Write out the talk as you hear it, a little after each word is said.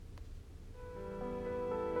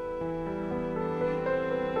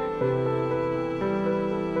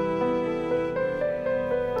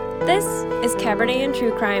This is Cabernet and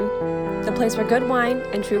True Crime, the place where good wine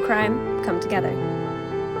and true crime come together.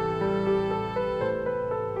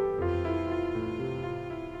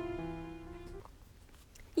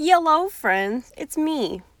 Hello, friends. It's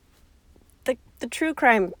me, the true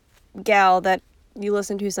crime gal that you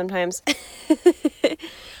listen to sometimes.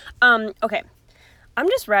 Okay. I'm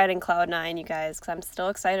just riding cloud nine, you guys, because I'm still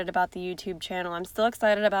excited about the YouTube channel. I'm still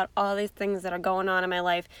excited about all these things that are going on in my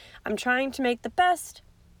life. I'm trying to make the best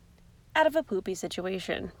out of a poopy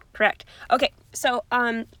situation. Correct. Okay, so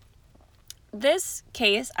this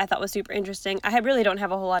case I thought was super interesting. I really don't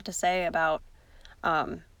have a whole lot to say about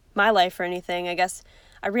my life or anything. I guess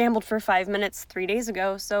I rambled for 5 minutes 3 days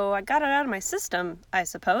ago, so I got it out of my system, I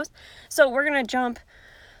suppose. So we're going to jump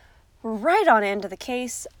right on into the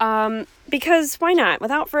case, because why not?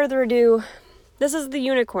 Without further ado, this is the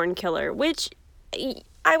unicorn killer, which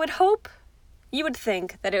I would hope, you would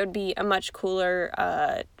think that it would be a much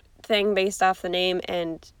cooler thing based off the name,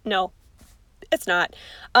 and no, it's not.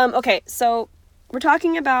 Okay, so we're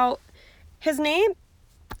talking about his name.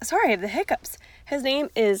 Sorry, I have the hiccups. His name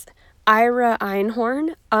is Ira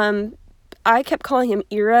Einhorn. I kept calling him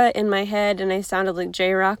Ira in my head, and I sounded like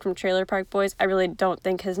J-Rock from Trailer Park Boys. I really don't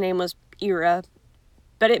think his name was Ira,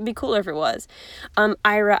 but it'd be cooler if it was.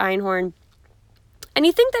 Ira Einhorn. And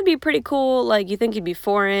you think that'd be pretty cool, like you think he'd be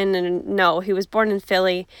foreign, and no, he was born in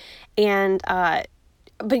Philly, and,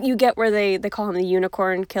 but you get where they call him the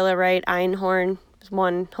unicorn killer, right? Einhorn.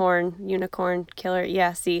 One horn, unicorn, killer.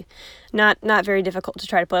 Yeah, see, not very difficult to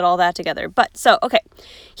try to put all that together. But, so, okay.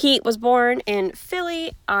 He was born in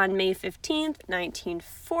Philly on May 15th,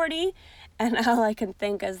 1940. And all I can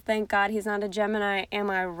think is, thank God he's not a Gemini.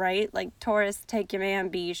 Am I right? Like, Taurus, take your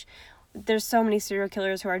man, beesh. There's so many serial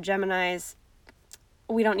killers who are Geminis.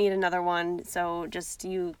 We don't need another one. So, just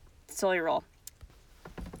you slowly roll.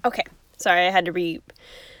 Okay. Sorry, I had to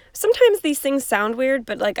Sometimes these things sound weird,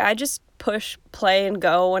 but, like, I just push play and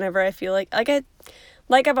go whenever I feel like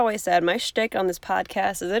I've always said, my shtick on this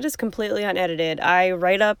podcast is it is completely unedited. I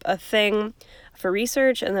write up a thing for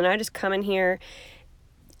research, and then I just come in here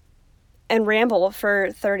and ramble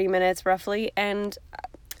for 30 minutes roughly, and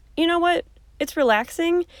you know what? It's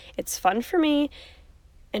relaxing, it's fun for me,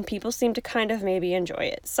 and people seem to kind of maybe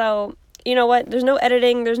enjoy it. So, you know what? There's no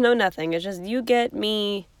editing, there's no nothing. It's just you get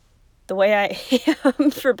me the way I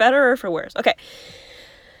am, for better or for worse. Okay.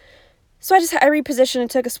 So I repositioned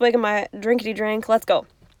and took a swig of my drinkity drink. Let's go.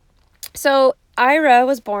 So Ira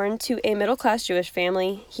was born to a middle-class Jewish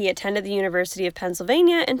family. He attended the University of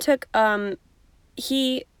Pennsylvania and took, whoa,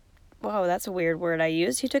 that's a weird word I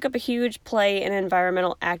used. He took up a huge play in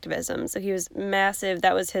environmental activism. So he was massive.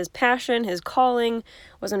 That was his passion. His calling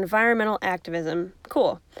was environmental activism.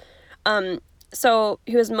 Cool. So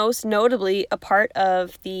he was most notably a part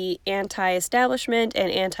of the anti-establishment and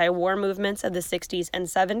anti-war movements of the 60s and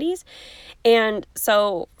 70s. And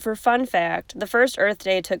so, for fun fact, the first Earth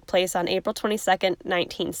Day took place on April 22nd,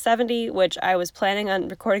 1970, which I was planning on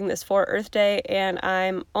recording this for Earth Day, and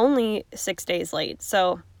I'm only 6 days late.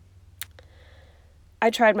 So,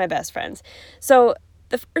 I tried my best, friends. So,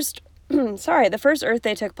 the first Earth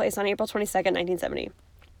Day took place on April 22nd, 1970.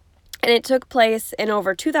 And it took place in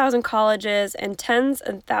over 2,000 colleges and tens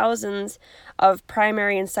and thousands of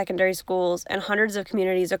primary and secondary schools and hundreds of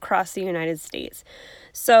communities across the United States.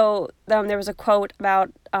 So there was a quote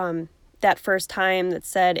about that first time that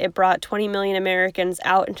said it brought 20 million Americans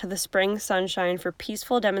out into the spring sunshine for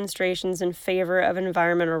peaceful demonstrations in favor of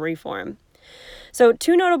environmental reform. So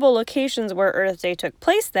 2 notable locations where Earth Day took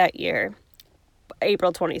place that year,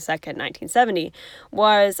 April 22nd, 1970,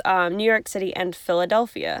 was New York City and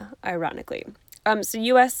Philadelphia, ironically. So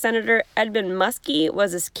U.S. Senator Edmund Muskie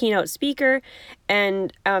was his keynote speaker,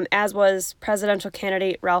 and as was presidential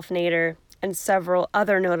candidate Ralph Nader and several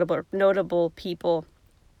other notable people.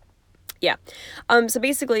 Yeah. So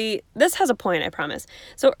basically, this has a point, I promise.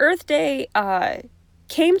 So Earth Day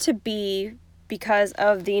came to be because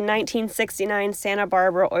of the 1969 Santa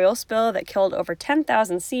Barbara oil spill that killed over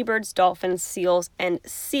 10,000 seabirds, dolphins, seals, and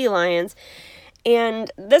sea lions. And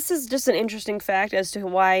this is just an interesting fact as to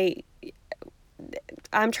why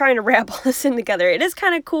I'm trying to wrap all this in together. It is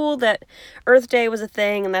kind of cool that Earth Day was a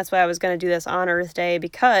thing, and that's why I was going to do this on Earth Day,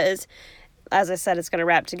 because, as I said, it's going to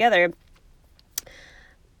wrap together.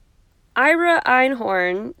 Ira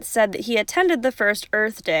Einhorn said that he attended the first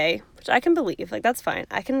Earth Day, which I can believe, like, that's fine.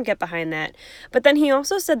 I can get behind that. But then he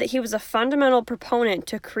also said that he was a fundamental proponent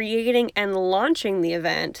to creating and launching the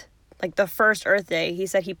event, like the first Earth Day. He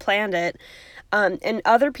said he planned it. And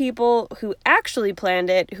other people who actually planned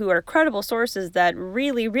it, who are credible sources that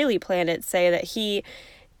really, really planned it, say that he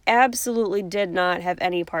absolutely did not have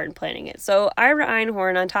any part in planning it. So Ira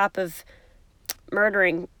Einhorn, on top of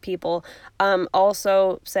murdering people,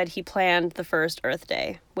 also said he planned the first Earth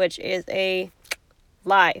Day, which is a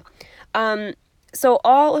lie. So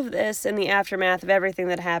all of this, in the aftermath of everything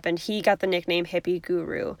that happened, he got the nickname Hippie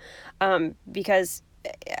Guru, because,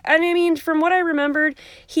 and I mean, from what I remembered,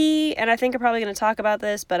 and I think I'm probably going to talk about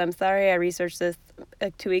this, but I'm sorry, I researched this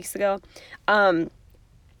like 2 weeks ago.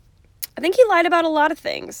 I think he lied about a lot of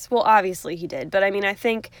things. Well, obviously he did, but I mean, I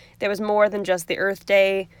think there was more than just the Earth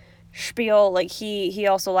Day spiel. Like, he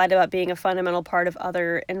also lied about being a fundamental part of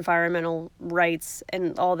other environmental rights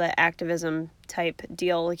and all the activism type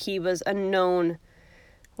deal. Like, he was a known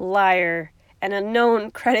liar and a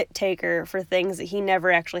known credit taker for things that he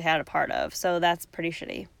never actually had a part of. So that's pretty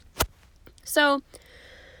shitty. So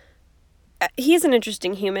he's an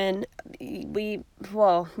interesting human. We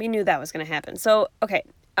knew that was going to happen. So, okay.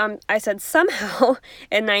 I said somehow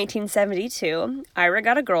in 1972, Ira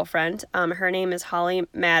got a girlfriend. Her name is Holly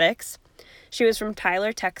Maddox. She was from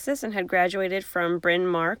Tyler, Texas, and had graduated from Bryn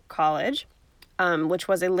Mawr College, which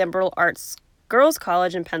was a liberal arts girls'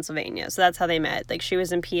 college in Pennsylvania. So that's how they met. Like, she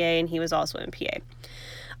was in PA and he was also in PA.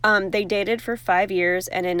 They dated for 5 years,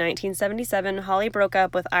 and in 1977, Holly broke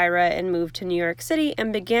up with Ira and moved to New York City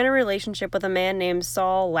and began a relationship with a man named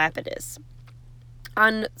Saul Lapidus.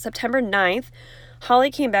 On September 9th,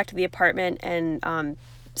 Holly came back to the apartment, and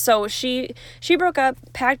so she broke up,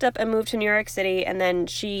 packed up, and moved to New York City, and then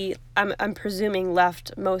I'm presuming,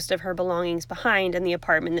 left most of her belongings behind in the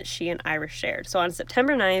apartment that she and Ira shared. So on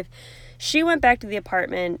September 9th, she went back to the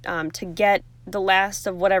apartment to get the last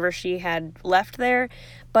of whatever she had left there,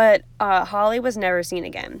 but Holly was never seen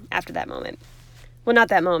again after that moment. Well, not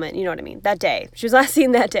that moment, you know what I mean, that day. She was last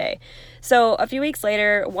seen that day. So a few weeks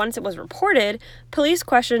later, once it was reported, police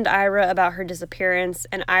questioned Ira about her disappearance,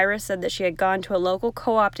 and Ira said that she had gone to a local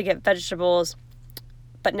co-op to get vegetables,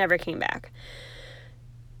 but never came back.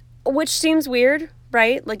 Which seems weird,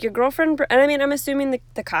 right? Like, your girlfriend, and I mean, I'm assuming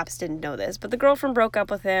the cops didn't know this, but the girlfriend broke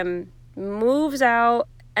up with him, moves out,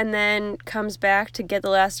 and then comes back to get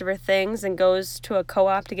the last of her things and goes to a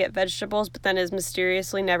co-op to get vegetables, but then is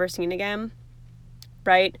mysteriously never seen again.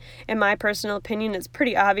 Right? In my personal opinion, it's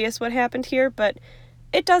pretty obvious what happened here, but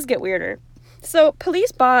it does get weirder. So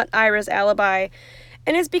police bought Ira's alibi,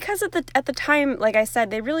 and it's because at the time, like I said,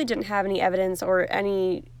 they really didn't have any evidence or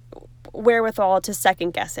any wherewithal to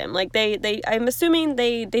second guess him. Like, I'm assuming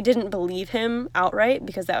they didn't believe him outright,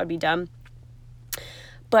 because that would be dumb.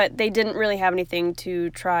 But they didn't really have anything to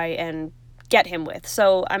try and get him with.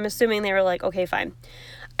 So I'm assuming they were like, okay, fine.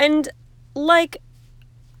 And, like,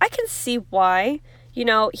 I can see why. You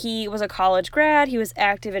know, he was a college grad, he was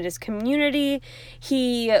active in his community,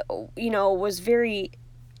 he, you know, was he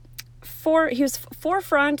was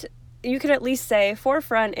forefront, you could at least say,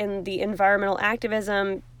 forefront in the environmental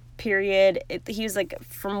activism period. He was, like,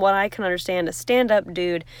 from what I can understand, a stand-up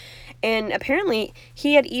dude, and apparently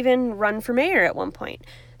he had even run for mayor at one point.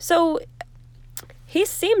 So he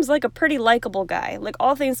seems like a pretty likable guy. Like,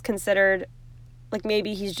 all things considered, like,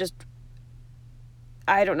 maybe he's just,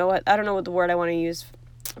 I don't know what the word I want to use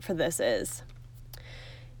for this is.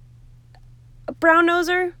 Brown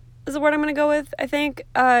noser is the word I'm going to go with, I think.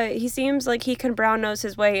 He seems like he can brown nose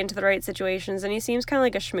his way into the right situations, and he seems kind of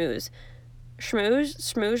like a schmoozer.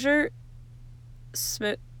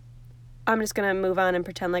 I'm just going to move on and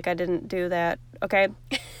pretend like I didn't do that, okay?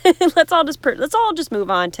 Let's all just move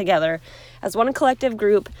on together as one collective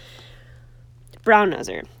group. Brown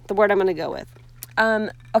noser, the word I'm going to go with.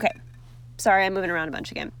 Okay. Sorry, I'm moving around a bunch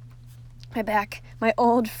again. My back, my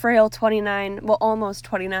old, frail almost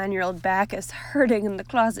 29-year-old back is hurting in the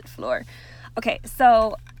closet floor. Okay,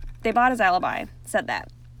 so they bought his alibi, said that.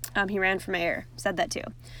 He ran for mayor, said that too.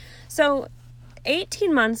 So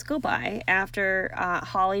 18 months go by after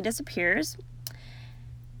Holly disappears,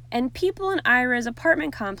 and people in Ira's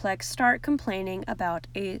apartment complex start complaining about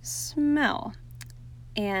a smell.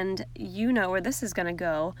 And you know where this is going to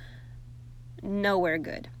go. Nowhere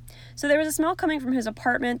good. So there was a smell coming from his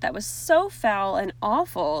apartment that was so foul and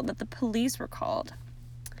awful that the police were called.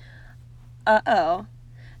 Uh-oh.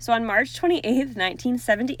 So on March 28th,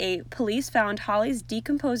 1978, police found Holly's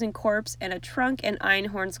decomposing corpse in a trunk in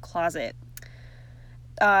Einhorn's closet.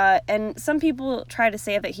 And some people try to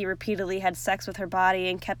say that he repeatedly had sex with her body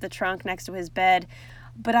and kept the trunk next to his bed,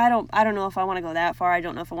 but I don't know if I want to go that far. I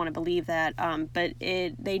don't know if I want to believe that. But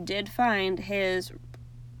they did find his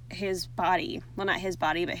body. Well, not his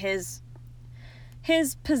body, but his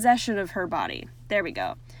possession of her body. There we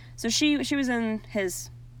go. So she was in his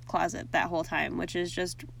closet that whole time, which is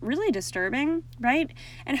just really disturbing, right?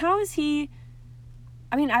 And how is he...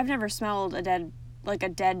 I mean, I've never smelled a dead like a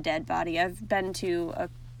dead body. I've been to a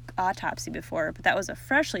autopsy before, but that was a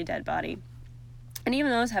freshly dead body. And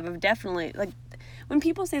even those have definitely, like, when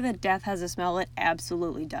people say that death has a smell, it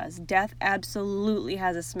absolutely does. Death absolutely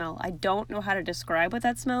has a smell. I don't know how to describe what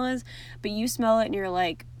that smell is, but you smell it and you're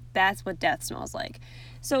like, that's what death smells like.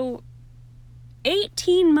 So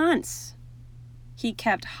 18 months he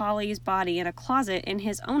kept Holly's body in a closet in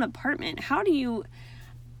his own apartment. How do you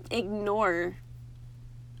ignore,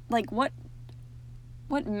 like, what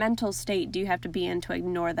mental state do you have to be in to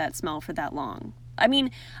ignore that smell for that long? I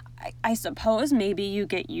mean, I suppose maybe you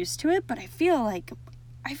get used to it, but I feel like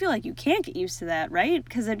you can't get used to that, right?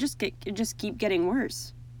 Because it just keep getting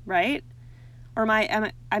worse, right? Or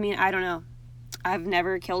I don't know. I've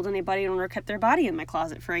never killed anybody or kept their body in my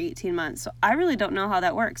closet for 18 months, so I really don't know how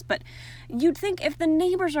that works. But you'd think if the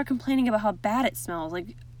neighbors are complaining about how bad it smells,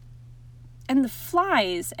 like, and the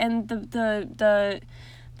flies and the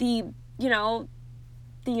you know,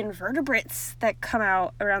 the invertebrates that come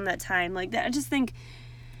out around that time, like that, I just think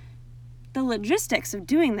the logistics of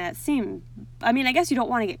doing that seem, I mean, I guess you don't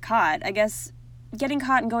want to get caught. I guess getting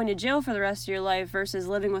caught and going to jail for the rest of your life versus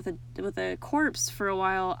living with a corpse for a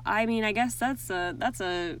while, I mean, I guess that's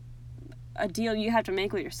a deal you have to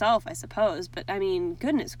make with yourself, I suppose. But I mean,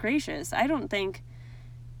 goodness gracious, I think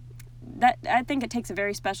it takes a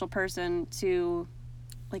very special person to,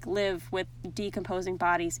 like, live with decomposing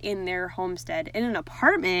bodies in their homestead in an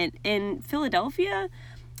apartment in Philadelphia.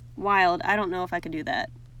 Wild. I don't know if I could do that.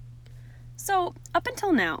 So up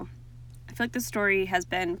until now, I feel like this story has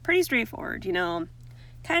been pretty straightforward. You know,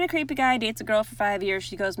 kind of creepy guy dates a girl for 5 years.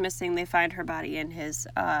 She goes missing. They find her body in his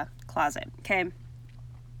closet. Okay.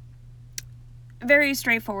 Very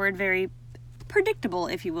straightforward, very predictable,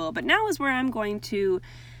 if you will. But now is where I'm going to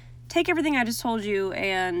take everything I just told you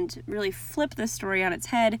and really flip this story on its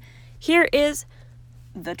head. Here is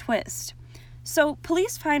the twist. So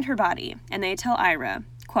police find her body and they tell Ira,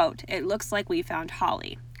 quote, "It looks like we found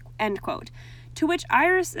Holly," end quote. To which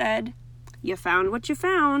Ira said, "You found what you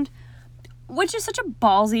found," which is such a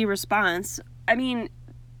ballsy response. I mean,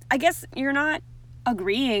 I guess you're not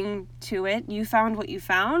agreeing to it. You found what you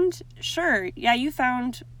found? Sure, yeah, you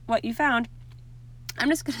found what you found. I'm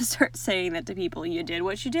just going to start saying that to people. You did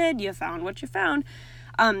what you did. You found what you found.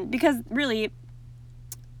 Because really,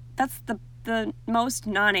 that's the most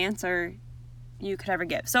non-answer you could ever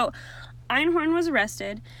give. So Einhorn was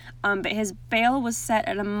arrested, but his bail was set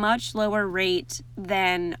at a much lower rate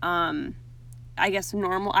than, I guess,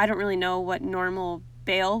 normal. I don't really know what normal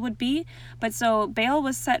bail would be. But so bail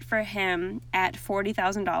was set for him at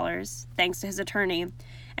 $40,000, thanks to his attorney.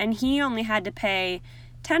 And he only had to pay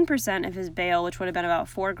 10% of his bail, which would have been about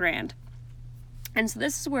 $4,000. And so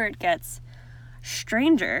this is where it gets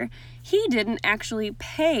stranger. He didn't actually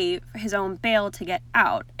pay his own bail to get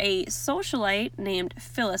out. A socialite named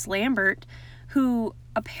Phyllis Lambert, who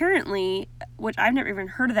apparently, which I've never even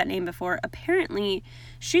heard of that name before, apparently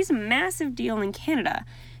she's a massive deal in Canada.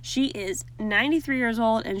 She is 93 years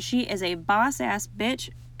old and she is a boss-ass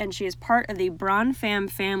bitch, and she is part of the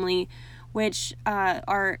Bronfman family, which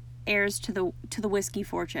are heirs to the whiskey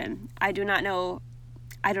fortune. I don't know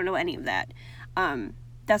any of that.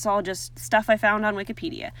 That's all just stuff I found on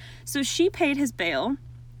Wikipedia. So she paid his bail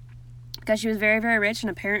because she was very, very rich, and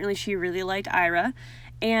apparently she really liked Ira.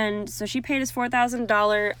 And so she paid his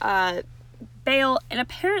 $4,000 bail, and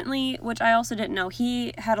apparently, which I also didn't know,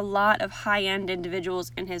 he had a lot of high-end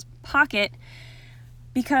individuals in his pocket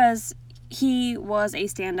because he was a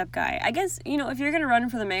stand-up guy. I guess, you know, if you're going to run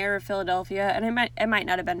for the mayor of Philadelphia, and it might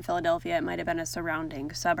not have been Philadelphia, it might have been a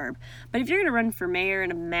surrounding suburb, but if you're going to run for mayor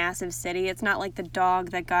in a massive city, it's not like the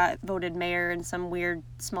dog that got voted mayor in some weird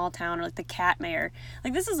small town, or like the cat mayor.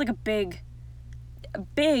 Like, this is like a big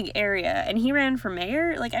area, and he ran for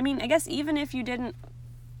mayor. Like, I mean, I guess even if you didn't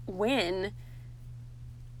win,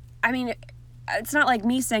 I mean, it's not like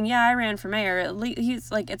me saying, yeah, I ran for mayor. He's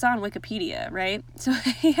like, it's on Wikipedia, right? So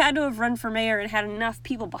he had to have run for mayor and had enough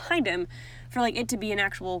people behind him for, like, it to be an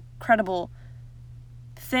actual credible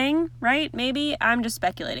thing, right? Maybe I'm just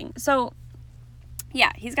speculating. So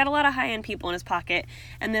yeah, he's got a lot of high-end people in his pocket,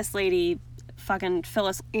 and this lady, fucking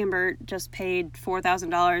Phyllis Lambert, just paid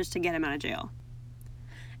 $4,000 to get him out of jail.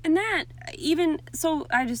 And that, even, so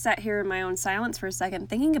I just sat here in my own silence for a second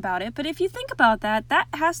thinking about it, but if you think about that, that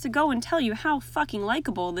has to go and tell you how fucking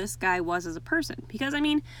likable this guy was as a person. Because, I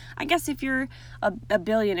mean, I guess if you're a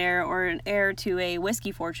billionaire or an heir to a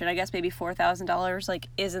whiskey fortune, I guess maybe $4,000, like,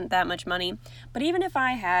 isn't that much money. But even if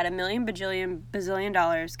I had $1 million, bajillion, bazillion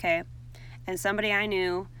dollars, okay, and somebody I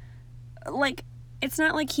knew, like, it's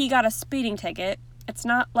not like he got a speeding ticket. It's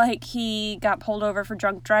not like he got pulled over for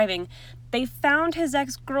drunk driving. They found his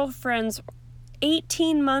ex-girlfriend's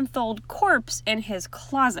 18-month-old corpse in his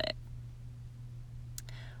closet.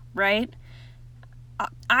 Right?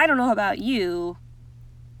 I don't know about you,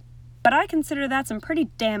 but I consider that some pretty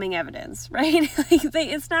damning evidence, right?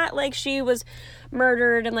 It's not like she was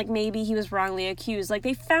murdered and like maybe he was wrongly accused. Like,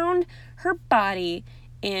 they found her body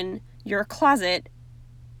in your closet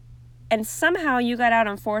and somehow you got out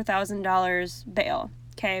on $4,000 bail,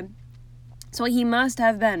 okay? So he must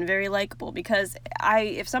have been very likable, because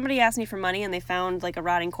if somebody asked me for money and they found like a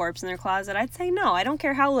rotting corpse in their closet, I'd say no, I don't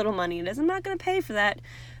care how little money it is. I'm not going to pay for that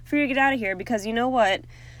for you to get out of here, because you know what?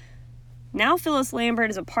 Now Phyllis Lambert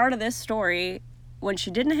is a part of this story when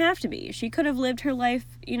she didn't have to be. She could have lived her life,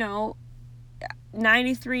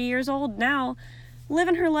 93 years old now,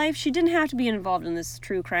 living her life. She didn't have to be involved in this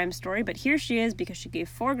true crime story, but here she is because she gave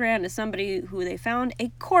 $4,000 to somebody who they found a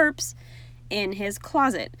corpse in his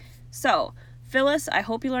closet. So, Phyllis, I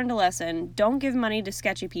hope you learned a lesson. Don't give money to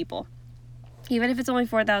sketchy people, even if it's only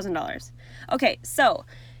 $4,000. Okay, so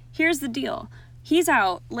here's the deal. He's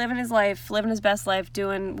out living his life, living his best life,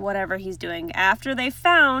 doing whatever he's doing. After they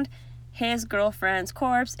found his girlfriend's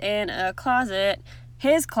corpse in a closet,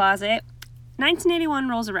 his closet, 1981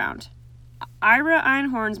 rolls around. Ira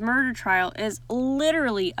Einhorn's murder trial is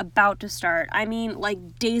literally about to start. I mean,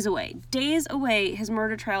 like days away. Days away, his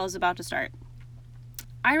murder trial is about to start.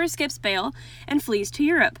 Ira skips bail and flees to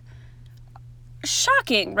Europe.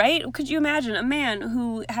 Shocking, right? Could you imagine a man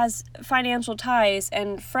who has financial ties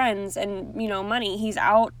and friends and, money? He's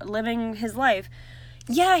out living his life.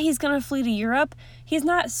 Yeah, he's going to flee to Europe. He's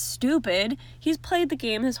not stupid. He's played the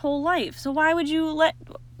game his whole life. So why would you let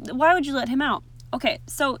him out? Okay,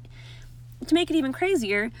 so to make it even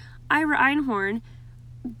crazier, Ira Einhorn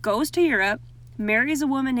goes to Europe, marries a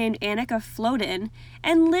woman named Annika Floden,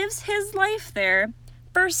 and lives his life there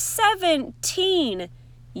for 17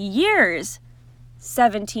 years.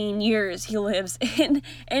 17 years he lives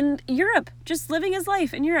in Europe, just living his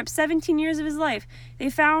life in Europe, 17 years of his life. They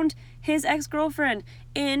found his ex-girlfriend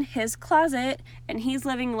in his closet, and he's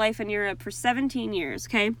living life in Europe for 17 years,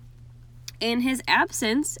 okay? In his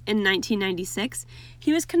absence, in 1996,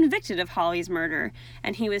 he was convicted of Holly's murder,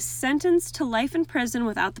 and he was sentenced to life in prison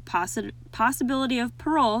without the possibility of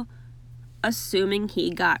parole, assuming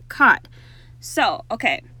he got caught. So,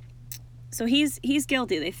 okay. So he's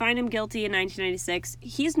guilty. They find him guilty in 1996.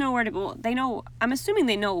 He's nowhere to go. I'm assuming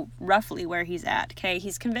they know roughly where he's at, okay?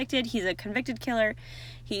 He's convicted. He's a convicted killer.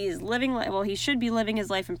 He's he should be living his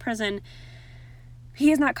life in prison.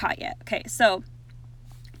 He is not caught yet, okay? So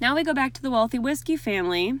now we go back to the wealthy Whiskey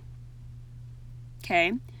family,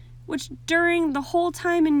 okay? Which during the whole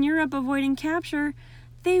time in Europe avoiding capture,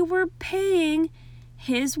 they were paying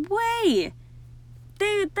his way.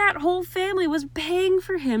 That whole family was paying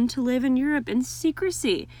for him to live in Europe in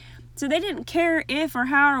secrecy. So they didn't care if or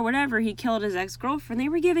how or whatever he killed his ex-girlfriend. They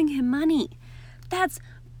were giving him money. That's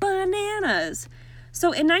bananas. So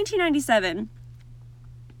in 1997,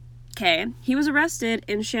 okay, he was arrested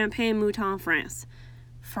in Champagne-Mouton, France,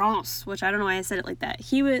 which I don't know why I said it like that.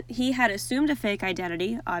 He had assumed a fake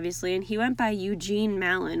identity, obviously, and he went by Eugene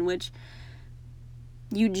Mallon,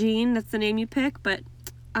 Eugene, that's the name you pick, but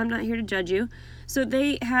I'm not here to judge you. So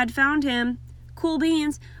they had found him, cool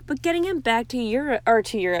beans, but getting him back to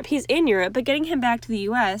Europe, he's in Europe, but getting him back to the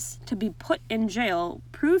U.S. to be put in jail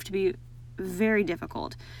proved to be very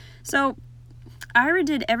difficult. So Ira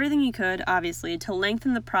did everything he could, obviously, to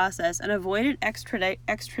lengthen the process and avoided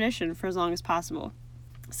extradition for as long as possible.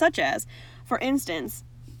 Such as, for instance,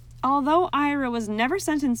 although Ira was never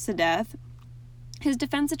sentenced to death, his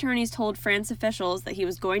defense attorneys told France officials that he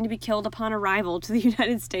was going to be killed upon arrival to the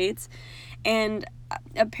United States, and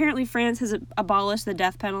apparently France has abolished the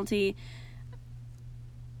death penalty.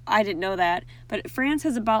 I didn't know that, but France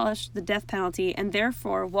has abolished the death penalty and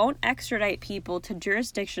therefore won't extradite people to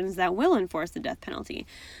jurisdictions that will enforce the death penalty.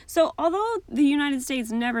 So although the United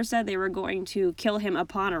States never said they were going to kill him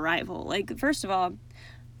upon arrival, first of all,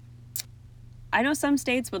 I know some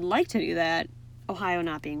states would like to do that, Ohio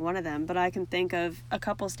not being one of them, but I can think of a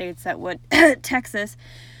couple states that would, Texas,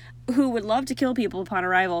 who would love to kill people upon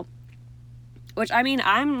arrival, which, I mean,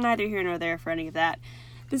 I'm neither here nor there for any of that.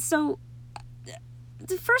 But so,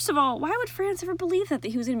 first of all, why would France ever believe that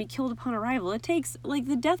he was going to be killed upon arrival? It takes,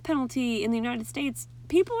 the death penalty in the United States,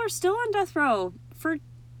 people are still on death row for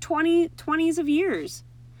 20s of years.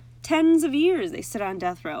 Tens of years they sit on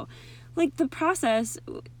death row. The process,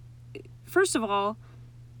 first of all,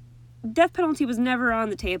 death penalty was never on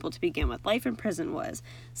the table to begin with. Life in prison was.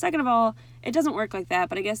 Second of all, it doesn't work like that,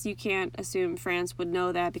 but I guess you can't assume France would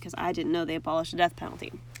know that because I didn't know they abolished the death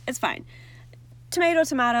penalty. It's fine.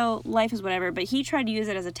 Tomato, life is whatever, but he tried to use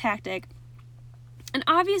it as a tactic And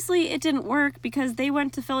obviously it didn't work because they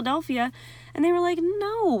went to Philadelphia and they were like,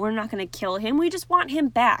 no, we're not going to kill him. We just want him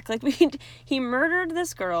back. Like, he murdered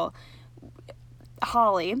this girl,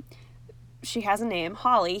 Holly. She has a name,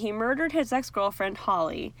 Holly. He murdered his ex-girlfriend,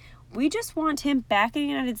 Holly. We just want him back in the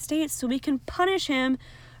United States so we can punish him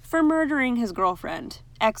for murdering his girlfriend,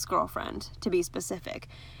 ex-girlfriend, to be specific.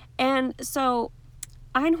 And so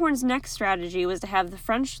Einhorn's next strategy was to have the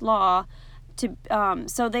French law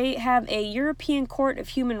so they have a European Court of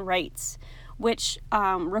Human Rights, which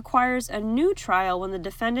requires a new trial when the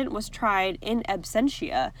defendant was tried in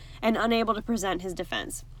absentia and unable to present his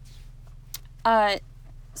defense.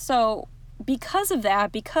 So because of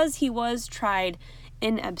that, because he was tried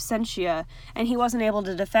in absentia and he wasn't able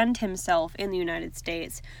to defend himself in the United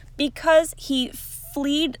States, because he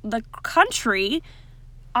fled the country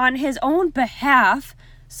on his own behalf,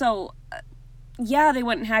 so yeah, they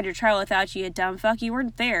went and had your trial without you, you dumb fuck, you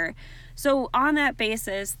weren't there. So on that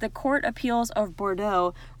basis, the Court Appeals of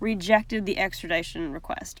Bordeaux rejected the extradition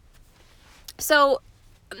request. So,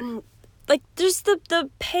 like, just the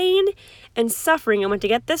pain and suffering I went to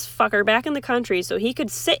get this fucker back in the country so he could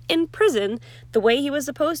sit in prison the way he was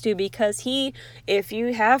supposed to, because he, if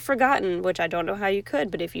you have forgotten, which I don't know how you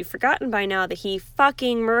could, but if you've forgotten by now that he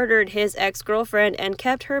fucking murdered his ex-girlfriend and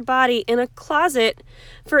kept her body in a closet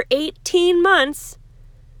for 18 months,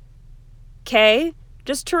 okay?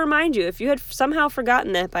 Just to remind you, if you had somehow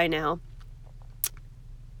forgotten that by now,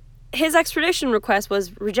 his extradition request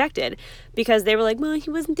was rejected because they were like, well, he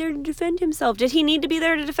wasn't there to defend himself. Did he need to be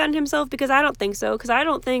there to defend himself? Because I don't think so. Because I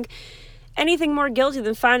don't think anything more guilty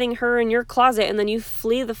than finding her in your closet and then you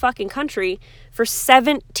flee the fucking country for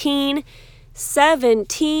 17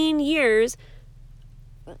 years.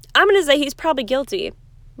 I'm going to say he's probably guilty,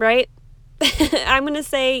 right? I'm going to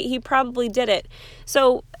say he probably did it.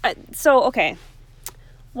 So okay.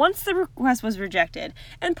 Once the request was rejected,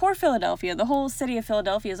 and poor Philadelphia, the whole city of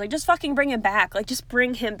Philadelphia is like, just fucking bring him back. Like, just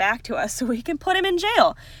bring him back to us so we can put him in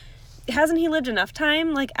jail. Hasn't he lived enough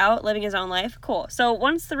time, like, out living his own life? Cool. So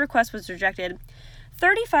once the request was rejected,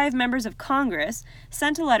 35 members of Congress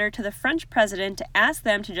sent a letter to the French president to ask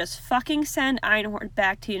them to just fucking send Einhorn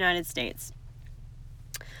back to the United States.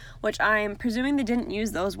 Which I'm presuming they didn't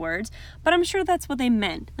use those words, but I'm sure that's what they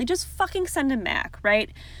meant. Like, just fucking send him back, right?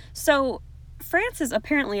 So France is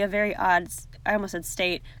apparently a very odd, I almost said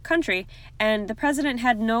state, country, and the president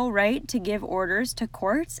had no right to give orders to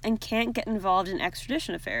courts and can't get involved in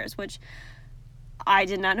extradition affairs, which I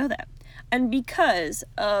did not know that. And because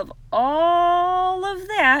of all of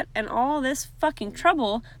that and all this fucking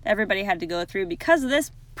trouble that everybody had to go through because of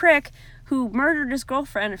this prick who murdered his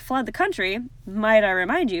girlfriend and fled the country, might I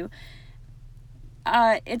remind you,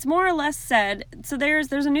 it's more or less said, so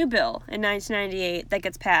there's a new bill in 1998 that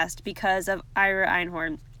gets passed because of Ira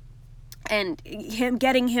Einhorn and him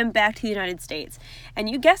getting him back to the United States. And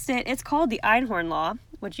you guessed it, it's called the Einhorn Law,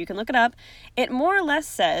 which you can look it up. It more or less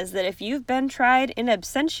says that if you've been tried in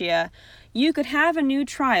absentia, you could have a new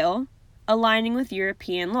trial aligning with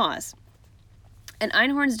European laws. And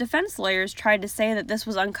Einhorn's defense lawyers tried to say that this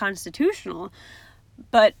was unconstitutional,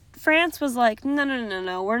 but France was like,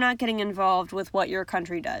 no, we're not getting involved with what your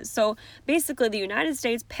country does. So basically the United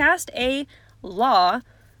States passed a law,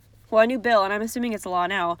 well, a new bill, and I'm assuming it's a law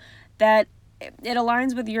now, that it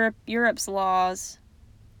aligns with Europe's laws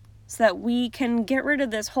so that we can get rid of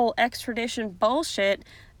this whole extradition bullshit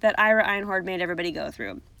that Ira Einhorn made everybody go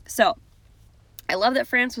through. So I love that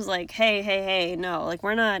France was like, hey, no, like,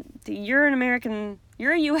 we're not, you're an American,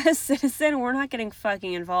 you're a U.S. citizen, we're not getting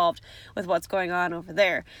fucking involved with what's going on over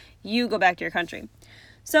there. You go back to your country.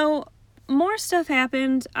 So more stuff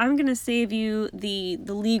happened. I'm going to save you the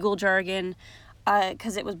legal jargon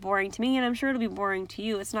because it was boring to me, and I'm sure it'll be boring to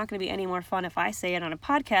you. It's not going to be any more fun if I say it on a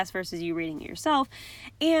podcast versus you reading it yourself.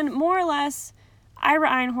 And more or less, Ira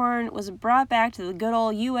Einhorn was brought back to the good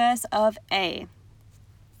old U.S. of A.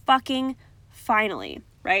 Fucking finally,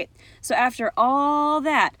 right? So after all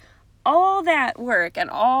that work and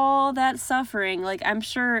all that suffering, like, I'm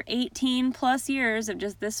sure 18 plus years of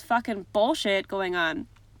just this fucking bullshit going on,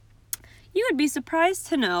 you would be surprised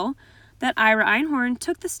to know that Ira Einhorn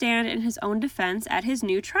took the stand in his own defense at his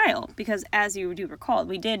new trial, because as you do recall,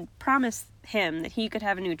 we did promise him that he could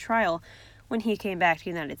have a new trial when he came back to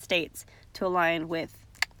the United States to align with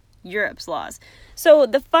Europe's laws. So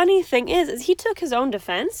the funny thing is he took his own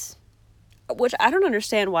defense, which I don't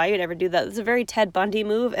understand why you'd ever do that. It's a very Ted Bundy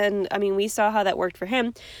move, and I mean, we saw how that worked for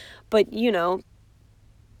him, but you know,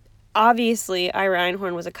 obviously Ira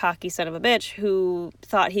Einhorn was a cocky son of a bitch who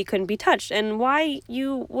thought he couldn't be touched, and why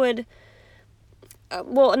you would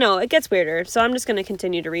well, no, it gets weirder. So I'm just going to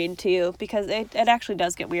continue to read to you because it actually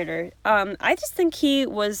does get weirder. I just think he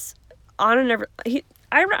was on another...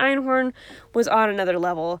 Ira Einhorn was on another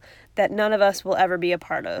level that none of us will ever be a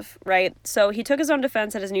part of, right? So he took his own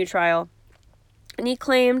defense at his new trial, and he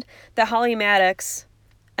claimed that Holly Maddox,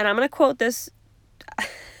 and I'm going to quote this...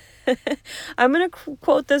 I'm going to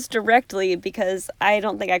quote this directly because I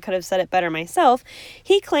don't think I could have said it better myself.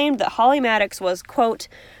 He claimed that Holly Maddox was, quote,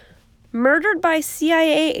 murdered by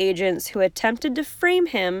CIA agents who attempted to frame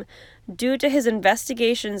him due to his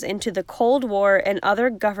investigations into the Cold War and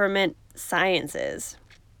other government sciences.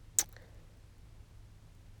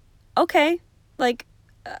 Okay, like,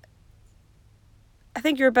 I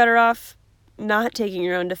think you're better off not taking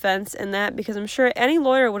your own defense in that, because I'm sure any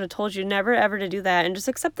lawyer would have told you never ever to do that, and just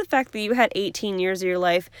accept the fact that you had 18 years of your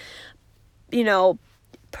life, you know,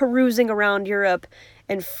 perusing around Europe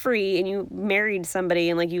and free, and you married somebody,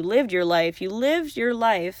 and like you lived your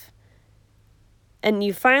life, and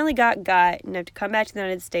you finally got and have to come back to the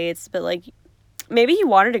United States, but like maybe he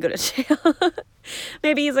wanted to go to jail.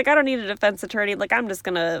 Maybe he's like, I don't need a defense attorney, like I'm just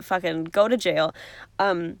gonna fucking go to jail.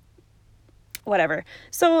 Whatever.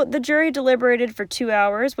 So the jury deliberated for 2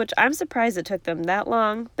 hours, which I'm surprised it took them that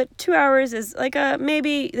long, but 2 hours is like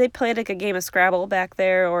maybe they played like a game of Scrabble back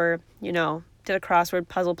there, or, you know, did a crossword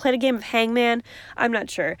puzzle, played a game of Hangman. I'm not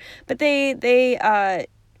sure. But they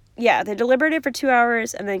deliberated for 2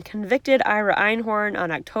 hours and then convicted Ira Einhorn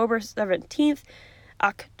on October 17th.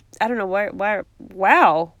 I don't know why,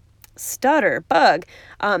 wow. Stutter, bug.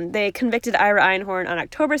 They convicted Ira Einhorn on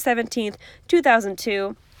October 17th,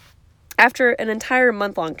 2002. After an entire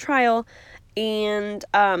month-long trial, and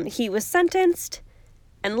he was sentenced,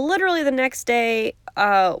 and literally the next day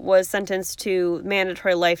was sentenced to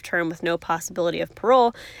mandatory life term with no possibility of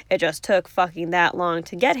parole. It just took fucking that long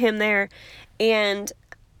to get him there, and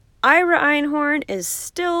Ira Einhorn is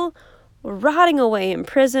still rotting away in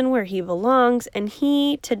prison where he belongs, and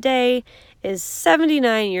he today is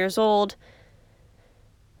 79 years old,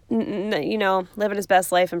 you know, living his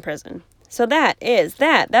best life in prison. So that's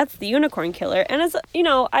the Unicorn Killer. And as you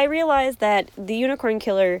know, I realize that the Unicorn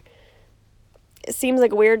Killer seems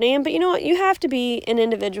like a weird name, but you know what? You have to be an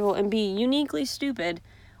individual and be uniquely stupid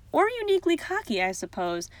or uniquely cocky, I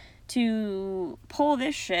suppose, to pull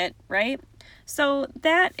this shit, right? So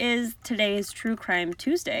that is today's True Crime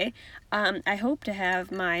Tuesday. I hope to have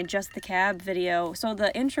my Just the Cab video. So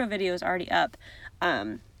the intro video is already up.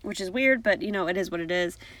 Which is weird, but you know, it is what it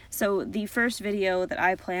is. So the first video that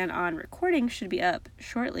I plan on recording should be up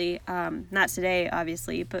shortly. Not today,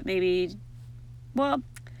 obviously, but maybe, well,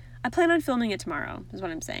 I plan on filming it tomorrow, is what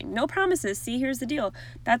I'm saying. No promises. See, here's the deal.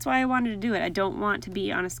 That's why I wanted to do it. I don't want to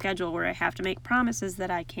be on a schedule where I have to make promises that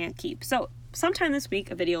I can't keep. So sometime this week,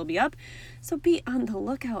 a video will be up. So be on the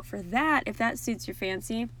lookout for that, if that suits your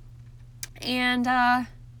fancy. And,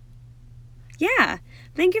 yeah,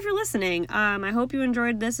 thank you for listening. I hope you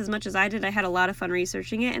enjoyed this as much as I did. I had a lot of fun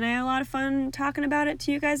researching it, and I had a lot of fun talking about it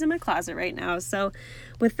to you guys in my closet right now. So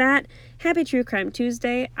with that, happy True Crime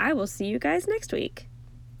Tuesday. I will see you guys next week.